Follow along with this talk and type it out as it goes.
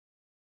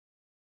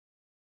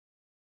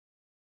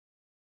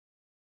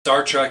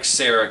Star Trek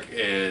Sarek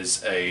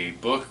is a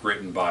book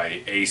written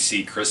by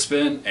A.C.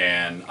 Crispin,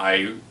 and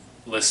I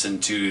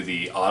listened to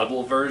the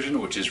Audible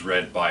version, which is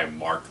read by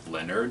Mark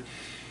Lenard.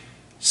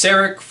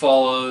 Sarek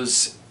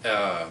follows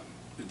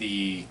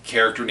the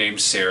character named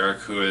Sarek,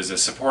 who is a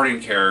supporting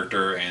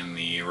character in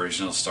the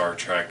original Star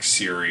Trek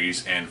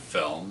series and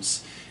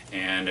films.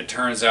 And it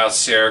turns out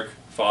Sarek,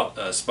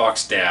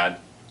 Spock's dad,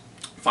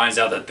 finds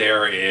out that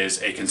there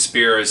is a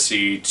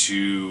conspiracy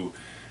to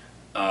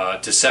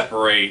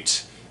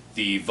separate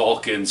the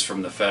Vulcans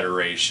from the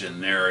Federation.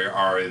 There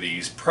are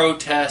these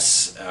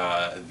protests,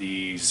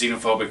 the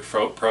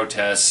xenophobic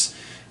protests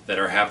that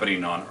are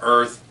happening on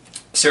Earth.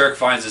 Sarek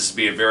finds this to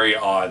be a very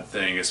odd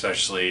thing,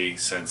 especially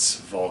since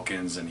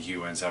Vulcans and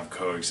humans have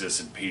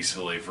coexisted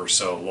peacefully for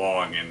so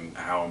long, and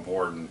how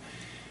important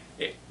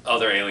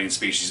other alien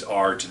species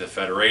are to the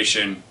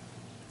Federation.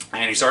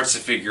 And he starts to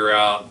figure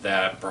out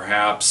that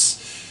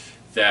perhaps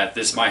that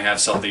this might have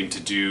something to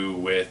do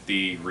with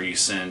the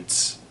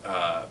recent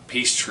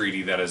peace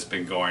treaty that has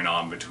been going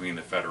on between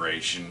the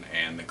Federation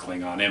and the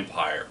Klingon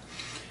Empire.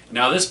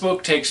 Now, this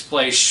book takes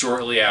place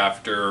shortly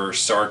after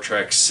Star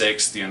Trek VI,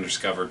 The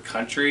Undiscovered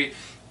Country,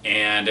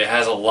 and it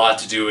has a lot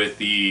to do with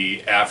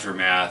the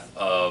aftermath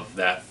of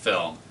that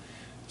film.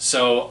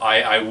 So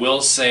I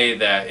will say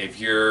that if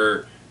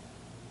you're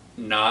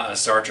not a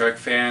Star Trek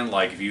fan,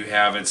 like if you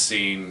haven't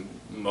seen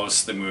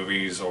most of the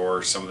movies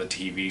or some of the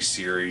TV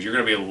series, you're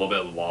going to be a little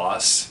bit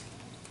lost.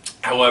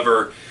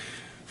 However,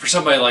 for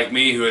somebody like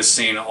me who has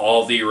seen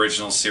all the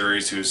original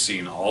series, who has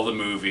seen all the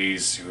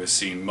movies, who has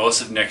seen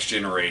most of Next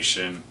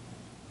Generation,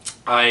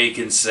 I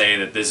can say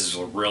that this is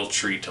a real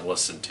treat to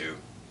listen to.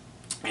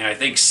 And I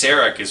think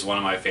Sarek is one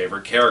of my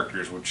favorite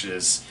characters, which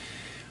is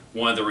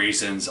one of the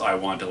reasons I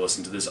wanted to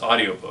listen to this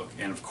audiobook.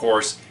 And of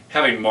course,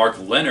 having Mark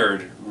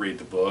Lenard read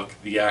the book,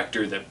 the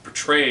actor that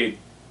portrayed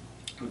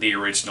the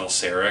original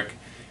Sarek,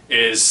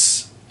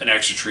 is an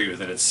extra treat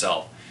within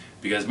itself.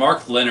 Because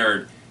Mark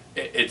Lenard,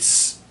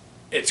 it's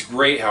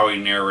great how he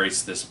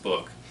narrates this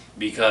book,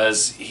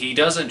 because he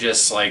doesn't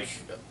just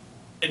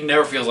it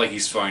never feels like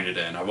he's phoning it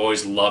in. I've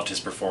always loved his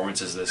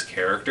performance as this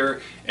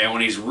character, and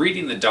when he's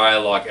reading the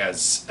dialogue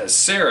as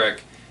Sarek,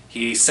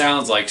 he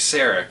sounds like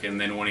Sarek,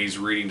 and then when he's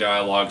reading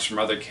dialogues from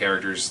other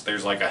characters,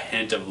 there's like a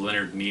hint of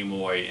Leonard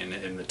Nimoy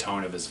in the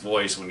tone of his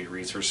voice when he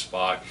reads for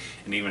Spock,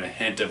 and even a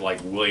hint of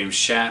like William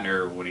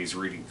Shatner when he's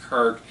reading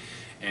Kirk,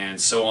 and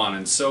so on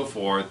and so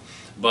forth.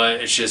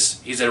 But it's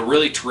just, he's a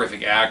really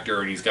terrific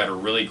actor, and he's got a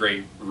really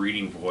great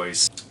reading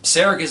voice.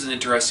 Sarek is an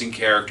interesting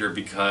character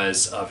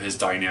because of his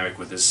dynamic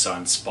with his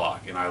son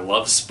Spock, and I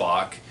love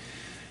Spock,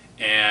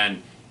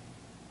 and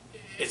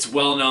it's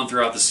well known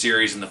throughout the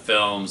series and the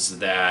films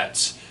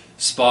that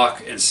Spock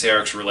and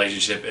Sarek's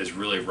relationship is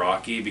really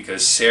rocky,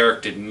 because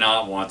Sarek did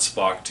not want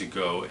Spock to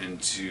go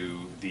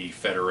into the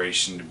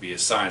Federation to be a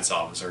science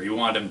officer. He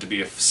wanted him to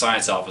be a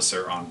science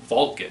officer on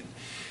Vulcan.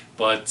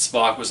 But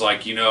Spock was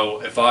like, you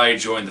know, if I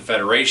join the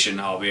Federation,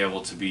 I'll be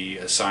able to be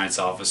a science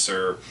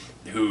officer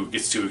who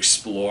gets to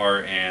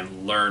explore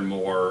and learn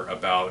more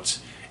about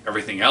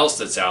everything else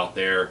that's out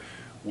there.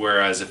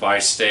 Whereas if I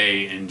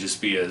stay and just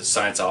be a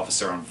science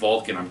officer on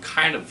Vulcan, I'm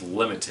kind of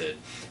limited.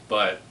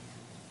 But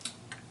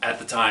at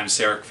the time,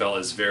 Sarek felt it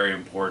was very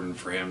important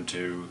for him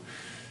to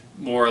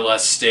more or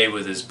less stay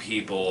with his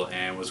people,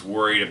 and was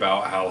worried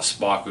about how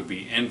Spock would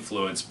be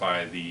influenced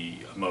by the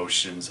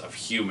emotions of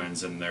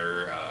humans and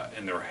their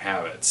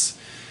habits.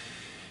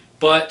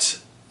 But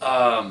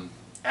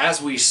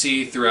as we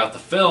see throughout the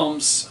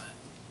films,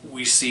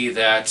 we see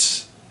that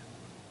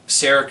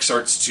Sarek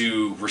starts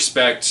to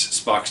respect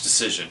Spock's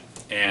decision,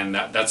 and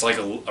that's like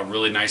a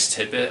really nice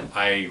tidbit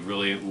I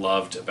really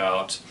loved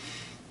about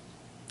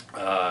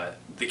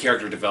the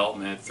character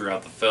development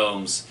throughout the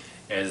films.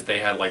 As they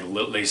had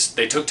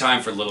they took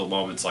time for little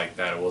moments like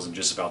that. It wasn't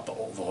just about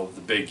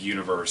the big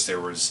universe. There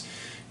was,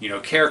 you know,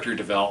 character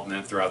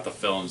development throughout the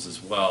films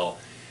as well.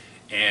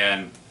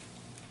 And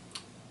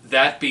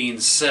that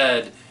being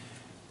said,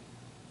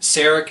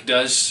 Sarek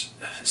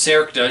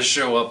does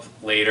show up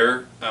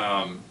later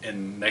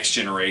in Next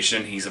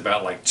Generation. He's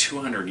about like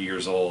 200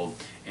 years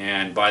old,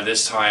 and by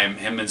this time,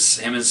 him and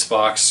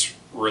Spock's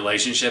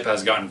relationship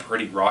has gotten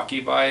pretty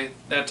rocky by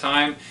that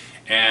time.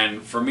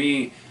 And for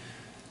me,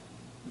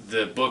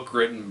 the book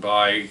written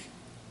by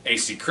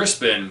A.C.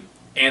 Crispin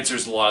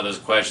answers a lot of those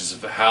questions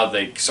of how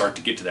they start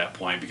to get to that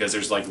point, because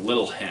there's like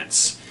little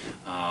hints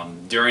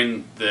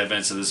during the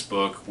events of this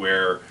book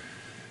where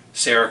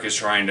Sarek is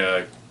trying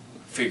to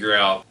figure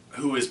out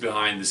who is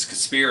behind this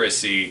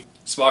conspiracy.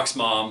 Spock's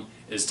mom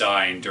is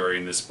dying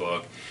during this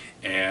book,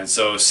 and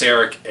so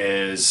Sarek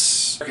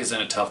is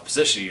in a tough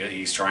position.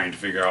 He's trying to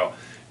figure out,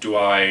 do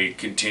I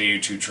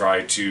continue to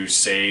try to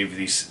save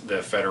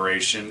the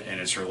Federation and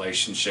its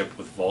relationship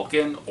with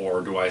Vulcan,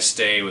 or do I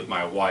stay with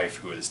my wife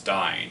who is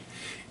dying?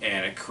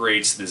 And it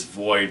creates this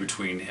void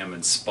between him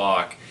and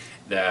Spock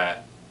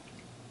that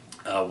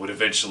would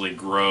eventually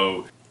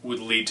grow, would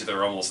lead to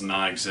their almost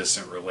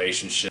non-existent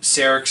relationship.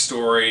 Sarek's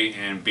story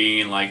and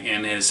being like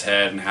in his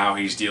head, and how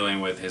he's dealing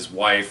with his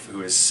wife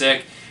who is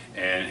sick,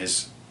 and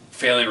his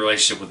failing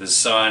relationship with his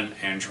son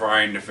and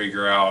trying to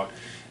figure out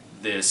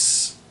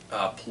this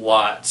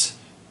plot.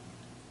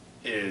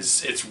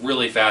 It's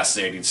really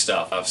fascinating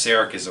stuff.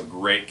 Sarek is a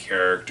great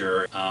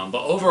character,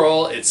 but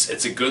overall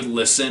it's a good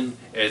listen.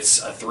 It's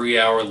a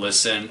 3-hour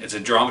listen. It's a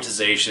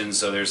dramatization,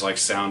 so there's like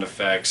sound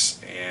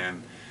effects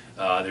and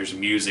there's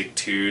music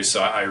too,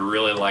 so I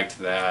really liked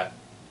that.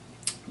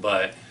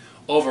 But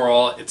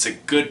overall, it's a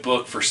good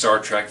book for Star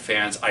Trek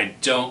fans.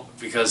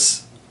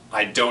 Because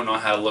I don't know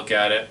how to look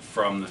at it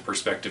from the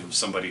perspective of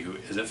somebody who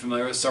isn't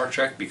familiar with Star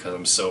Trek, because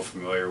I'm so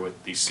familiar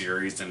with the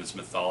series and its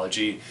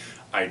mythology.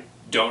 I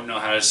don't know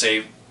how to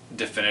say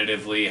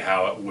definitively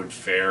how it would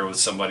fare with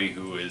somebody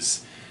who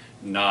is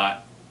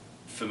not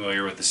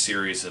familiar with the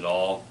series at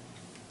all.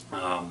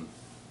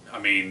 I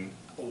mean,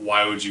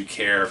 why would you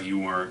care if you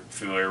weren't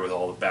familiar with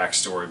all the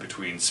backstory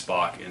between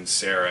Spock and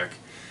Sarek?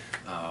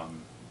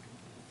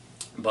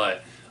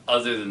 But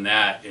other than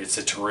that, it's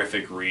a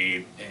terrific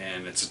read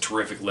and it's a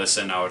terrific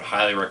listen. I would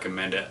highly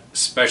recommend it,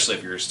 especially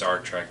if you're a Star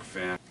Trek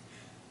fan.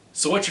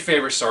 So what's your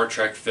favorite Star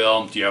Trek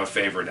film? Do you have a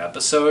favorite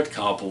episode?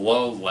 Comment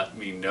below, let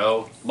me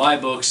know. My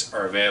books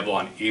are available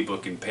on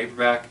ebook and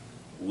paperback.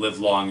 Live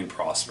long and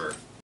prosper.